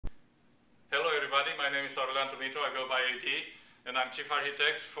everybody. My name is Aurelian Dumitru. I go by AD, and I'm Chief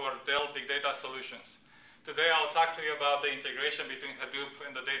Architect for Dell Big Data Solutions. Today, I'll talk to you about the integration between Hadoop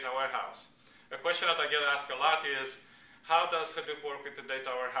and the data warehouse. A question that I get asked a lot is, how does Hadoop work with the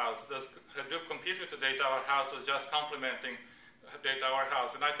data warehouse? Does Hadoop compete with the data warehouse or just complementing data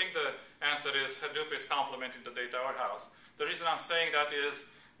warehouse? And I think the answer is Hadoop is complementing the data warehouse. The reason I'm saying that is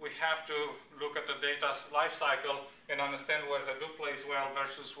we have to look at the data lifecycle and understand where Hadoop plays well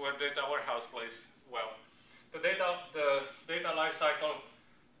versus where data warehouse plays well. The data lifecycle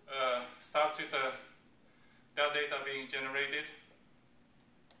starts with that data being generated.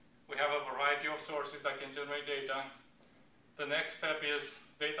 We have a variety of sources that can generate data. The next step is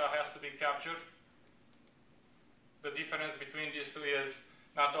data has to be captured. The difference between these two is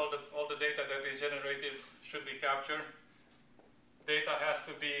not all the data that is generated should be captured. Data has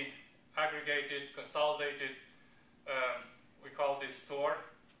to be aggregated, consolidated. We call this store.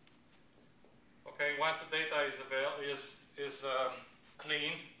 Okay, once the data is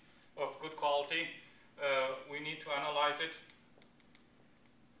clean, of good quality, we need to analyze it,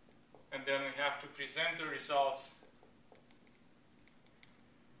 and then we have to present the results.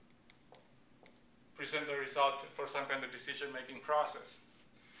 For some kind of decision-making process.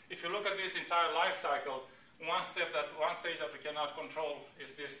 If you look at this entire life cycle, one stage that we cannot control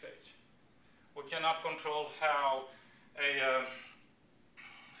is this stage. We cannot control how a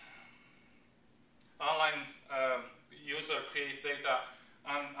online user creates data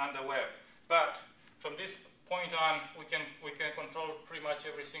on the web. But from this point on, we can control pretty much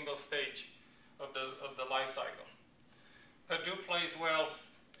every single stage of the life cycle. Hadoop plays well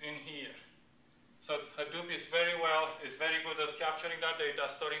in here. So Hadoop is very good at capturing that data,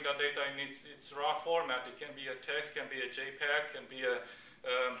 storing that data in its raw format. It can be a text, can be a JPEG, can be a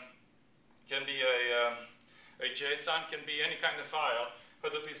JSON, can be any kind of file.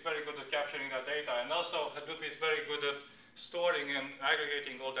 Hadoop is very good at capturing that data, and also Hadoop is very good at storing and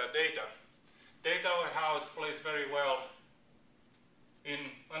aggregating all that data. Data warehouse plays very well in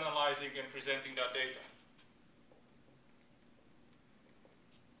analyzing and presenting that data.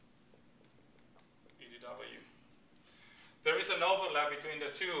 There is an overlap between the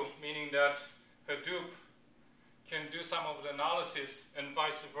two, meaning that Hadoop can do some of the analysis and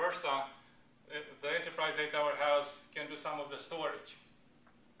vice versa. The enterprise data warehouse can do some of the storage.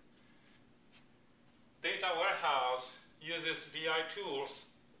 Data warehouse uses BI tools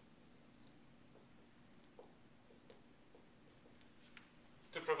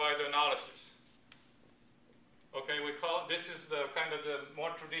to provide analysis. Okay, this is the kind of the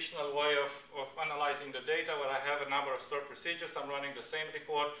more traditional way of analyzing the data, where I have a number of stored procedures. I'm running the same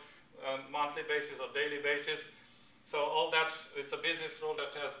report on a monthly basis or daily basis. So all that, it's a business rule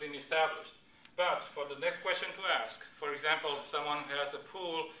that has been established. But for the next question to ask, for example, someone has a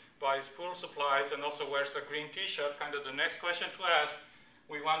pool, buys pool supplies, and also wears a green t-shirt, kind of the next question to ask,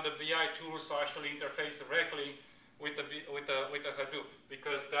 we want the BI tools to actually interface directly with the Hadoop,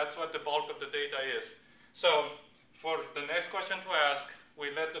 because that's what the bulk of the data is. So for the next question to ask,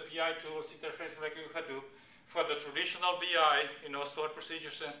 we let the BI tools interface directly with Hadoop. For the traditional BI, stored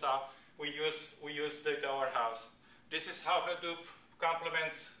procedures and stuff, we use data warehouse. This is how Hadoop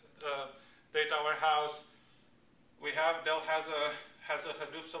complements data warehouse. Dell has a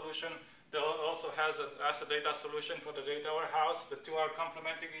Hadoop solution. Dell also has a data solution for the data warehouse. The two are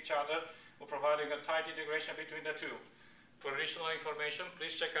complementing each other. We're providing a tight integration between the two. For additional information,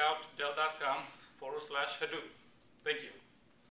 please check out dell.com/Hadoop. Thank you.